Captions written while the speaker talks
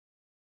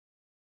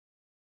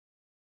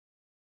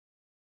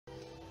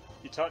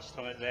You touched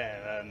on it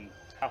there.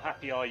 How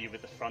happy are you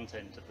with the front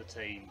end of the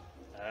team?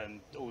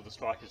 All the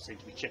strikers seem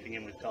to be chipping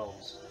in with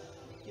goals.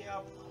 Yeah,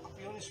 I'll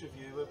be honest with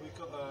you. We've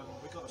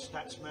got a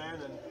stats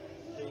man, and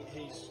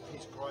he's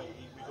great.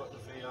 We've got the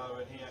VO,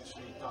 and he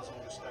actually does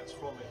all the stats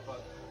from it.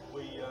 But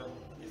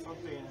if I'm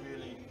being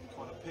really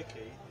kind of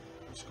picky,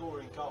 we're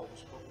scoring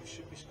goals, but we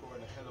should be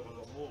scoring a hell of a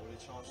lot more with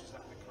the chances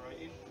that we're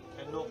creating,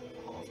 and not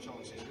half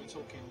chances. We're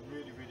talking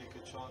really, really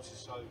good chances.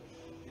 So,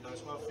 you know,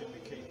 it's one thing we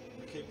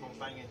keep on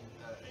banging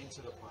into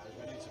the players.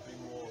 We need to be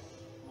more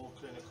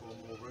clinical and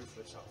more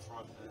ruthless up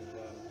front, and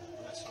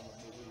that's something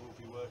that we will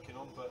be working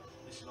on. But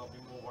listen, I'd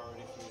be more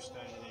worried if we were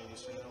standing here and you're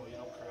saying, "Oh,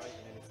 you're not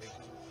creating anything,"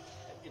 because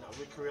you know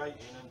we're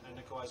creating and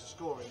the guys are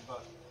scoring,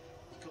 but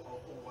you've got to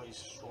always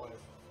strive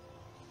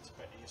to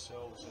better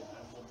yourselves and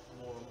want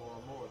more and more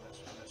and more, and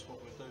that's what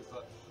we'll do.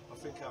 But I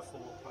think our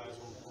forward players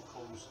will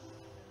cause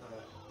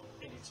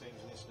any teams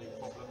in this league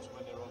problems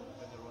when they're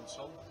on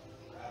song,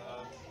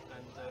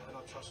 and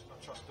I trust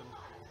them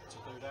to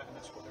do that, and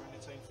that's what they're in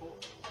the team for.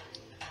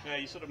 Yeah,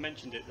 you sort of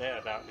mentioned it there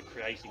about the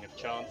creating of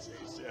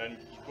chances.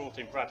 You brought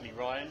in Bradley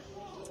Ryan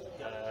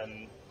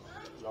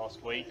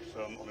last week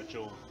on a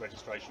dual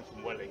registration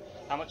from Welling.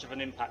 How much of an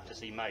impact has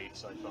he made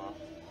so far?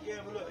 Yeah,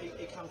 well look,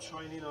 he come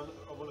training.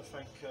 I want to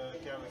thank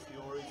Gary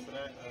Fiore for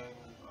that.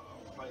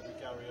 I played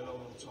with Gary a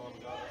long time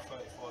ago,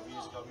 35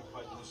 years ago. We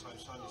played in the same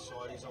Sunday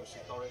side. He's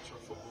obviously director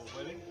of football at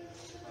Welling.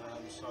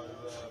 So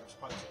I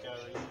spoke to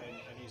Gary,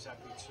 and he's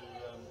happy to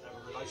have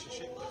a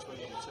relationship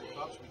between the two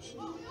clubs, which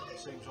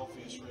seems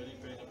obvious really,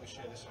 being that we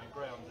share the same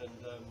ground. And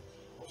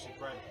obviously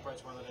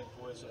Brad's one of them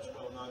boys that's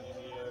well known in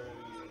the area.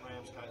 He was at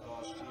Ramsgate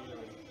last year,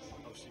 and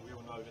obviously we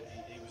all know that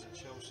he was at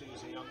Chelsea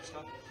as a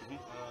youngster.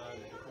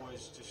 The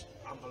boy's just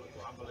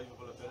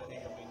unbelievable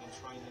ability. I mean, in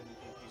training,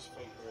 his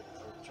feet are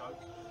a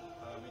joke.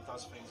 He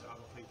does things that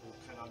other people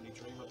can only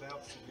dream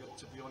about,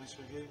 to be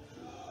honest with you.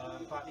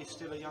 But he's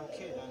still a young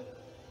kid,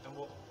 and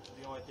what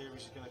the idea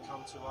is going to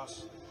come to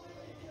us,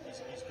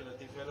 he's going to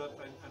develop,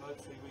 and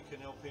hopefully we can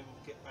help him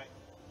get back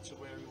to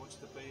where he wants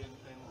to be,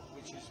 and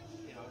which is,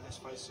 you know, let's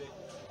face it,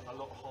 a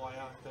lot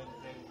higher than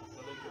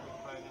the league that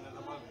we're playing in at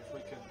the moment. If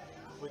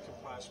we can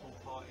play a small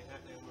part in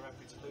that, then we're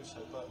happy to do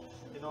so. But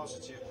in answer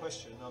to your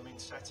question, I mean,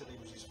 Saturday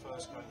was his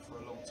first game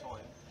for a long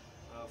time.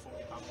 I thought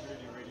he'd done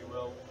really, really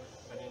well,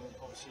 and then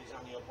obviously he's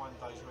only had 1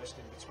 day's rest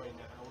in between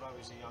that, and although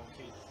he's a young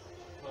kid,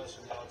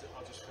 personally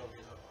I just felt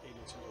he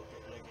looked a little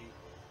bit leggy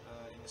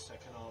in the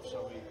second half,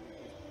 so we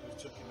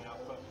took him out.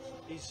 But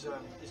he's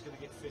going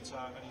to get fitter,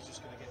 and he's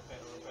just going to get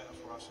better and better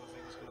for us. I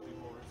think he's going to be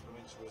more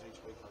influential as each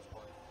week goes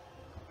by.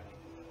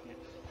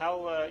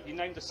 How you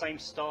named the same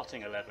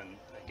starting 11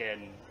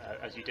 again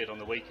as you did on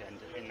the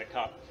weekend in the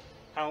cup.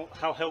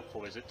 How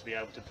helpful is it to be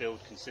able to build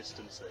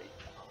consistency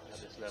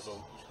at this level?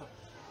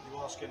 You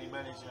ask any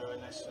manager,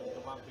 and that's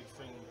the one big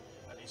thing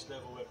at this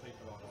level where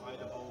people aren't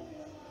available.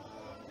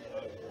 You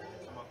know, they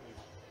come up with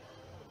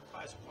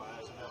players,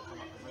 and they'll come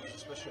up with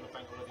reasons, especially on a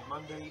bank holiday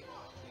Monday.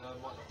 You know,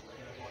 might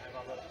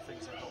have other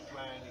things they've got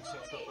planned,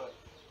 etc. But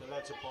the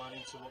lads are buying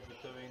into what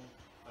we're doing.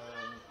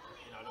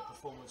 You know, the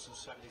performance on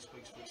Saturday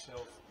speaks for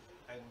itself.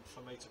 And for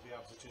me to be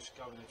able to just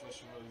go in the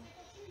dressing room,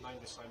 name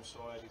the same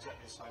side,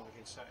 exactly the same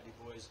against Saturday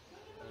boys,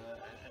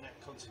 and that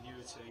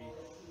continuity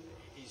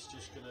is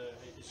just going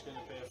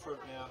to bear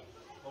fruit. Now,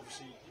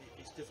 obviously,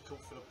 it's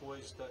difficult for the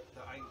boys that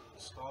ain't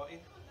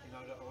starting, you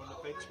know, that are on the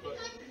bench, but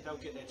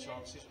they'll get their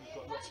chances. We've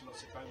got lots and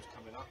lots of games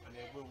coming up, and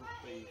there will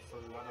be,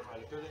 through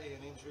unavailability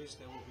and injuries,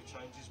 there will be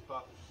changes.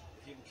 But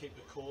if you can keep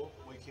the core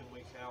week in,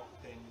 week out,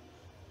 then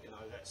you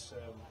know that's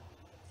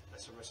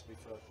a recipe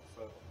for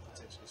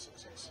potentially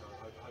success. So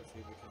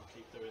hopefully we can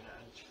keep doing that.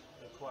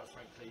 And quite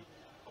frankly,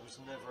 I was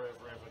never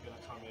ever going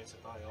to come here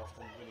today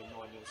after winning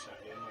 9-0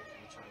 Saturday and making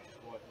the changes.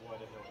 Why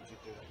the hell would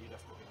you do that? You'd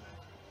have to be mad.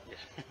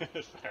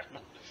 Yeah, fair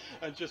enough.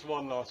 And just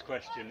one last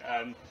question.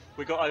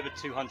 We got over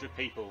 200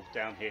 people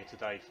down here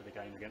today for the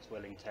game against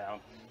Welling Town.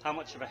 How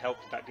much of a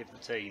help did that give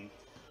the team?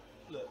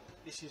 Look,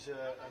 this is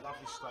a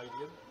lovely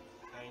stadium,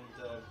 and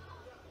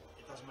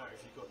it doesn't matter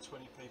if you've got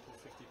 20 people,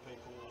 50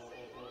 people,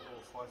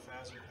 or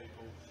 5,000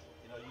 people.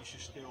 You know, you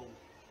should still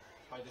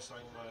play the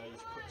same way, you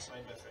should put the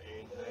same effort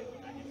in,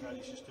 and your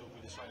value should still be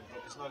the same.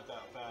 But there's no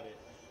doubt about it.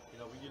 You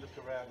know, when you look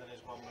around and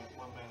there's one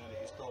man and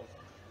his dog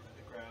at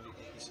the ground,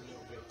 it's a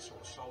little bit sort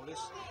of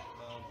soulless.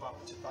 But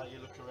today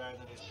you look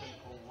around and there's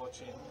people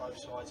watching both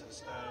sides of the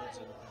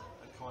stands and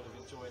kind of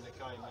enjoying the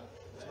game. And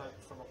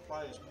from a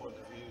player's point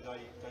of view,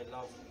 they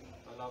love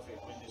it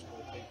when there's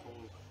more people.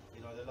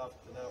 You know, they love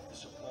the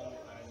support,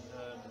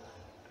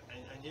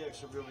 and yeah,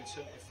 it's a real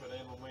incentive for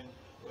them. And when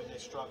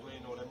they're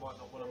struggling, or they might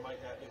not want to make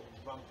that little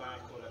run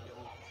back, or that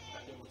little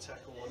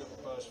tackle, or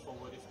little burst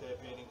forward, if they're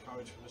being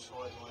encouraged from the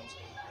sidelines,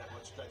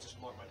 that just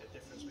might make a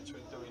difference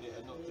between doing it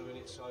and not doing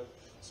it. So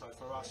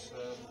for us,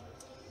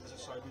 as I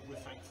say, we're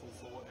thankful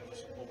for whatever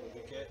support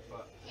we get,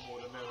 but the more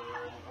the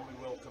merrier, and we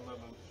welcome them.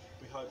 And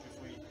we hope if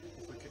we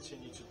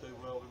continue to do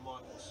well, we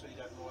might see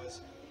that rise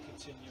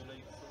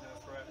continually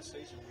throughout the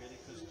season, really,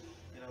 because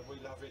you know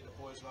we love it, the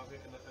boys love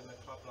it, and the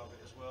club love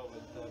it as well.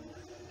 And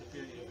the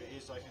beauty of it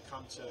is they can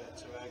come to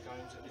our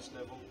games at this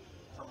level,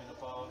 come in the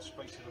bar,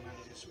 speak to the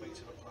managers, speak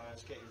to the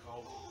players, get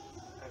involved,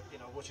 have, you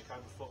know, watch a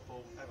game of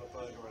football, have a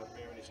burger and a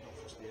beer, and it's not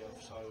just the earth.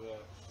 So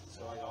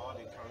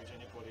I'd encourage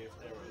anybody, if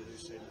they're at a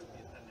loose end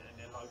and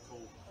they're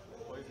local,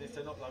 or even if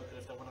they're not local,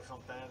 if they want to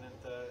come down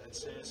and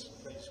see us,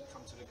 please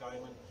come to the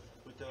game, and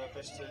we'll do our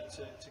best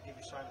to give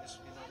you something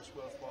that's, you know, that's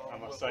worthwhile. I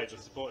must say the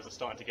supporters are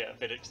starting to get a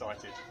bit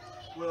excited.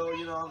 Well,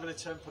 you know, I'm going to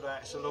temper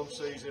that. It's a long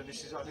season.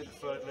 This is only the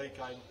third league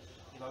game.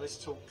 You know, let's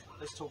talk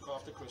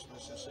after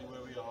Christmas and see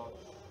where we are.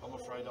 I'm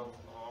afraid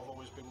I've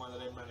always been one of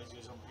them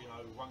managers. I'm, you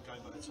know, one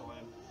game at a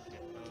time.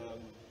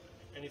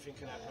 Anything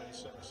can happen.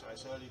 It's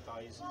early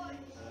days,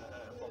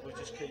 but we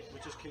just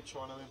keep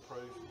trying to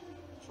improve,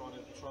 trying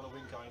to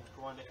win games,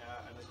 grind it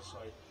out, and as I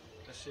say,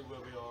 let's see where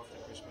we are after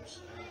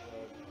Christmas.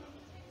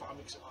 But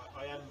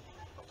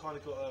I've kind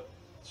of got to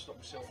stop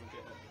myself from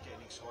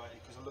getting excited,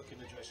 because I look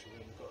in the dressing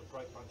room. We've got a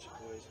great bunch of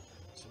boys,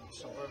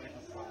 some very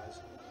good players,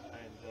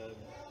 and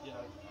you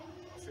know,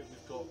 I think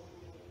we've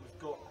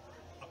got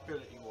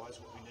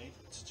ability-wise what we need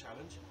to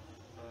challenge.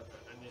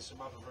 And there's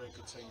some other very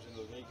good teams in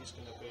the league. It's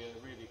going to be a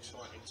really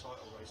exciting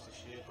title race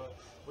this year, but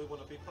we want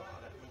to be part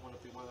of that. We want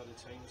to be one of the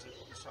teams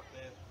that's up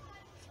there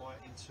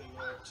fighting to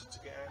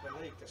get out of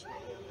the league. That's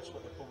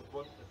what the board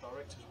want, the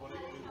directors want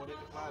it, we want it,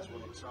 the players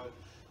want it. So,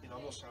 you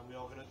know, I'm not saying we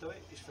are going to do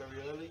it. It's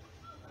very early.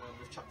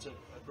 We've chucked a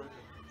group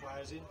of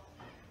players in.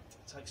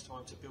 It takes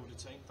time to build a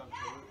team. Don't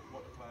care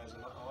what the players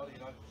are.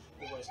 You know,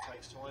 always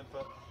takes time.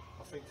 But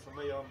I think for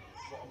me,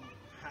 what I'm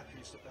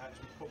happiest about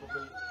is we're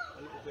probably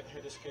a little bit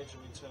ahead of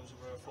schedule in terms of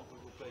where I thought we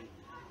would be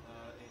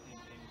in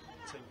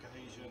team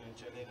cohesion and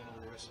gelling and all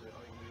the rest of it.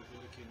 I think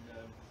we're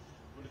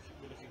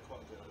looking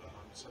quite good at the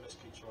moment. So let's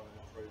keep trying to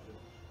improve. And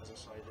as I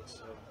say, let's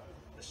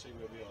see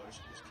where we are.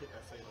 Let's keep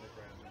our feet on the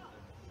ground and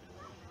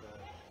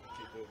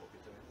keep doing what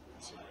we're doing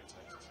and see where it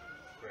takes us.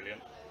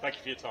 Brilliant.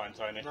 Thank you for your time,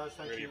 Tony. No,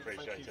 thank really you.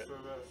 appreciate it.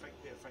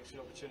 Thanks for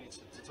the opportunity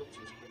to talk to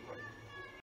you. It's been great.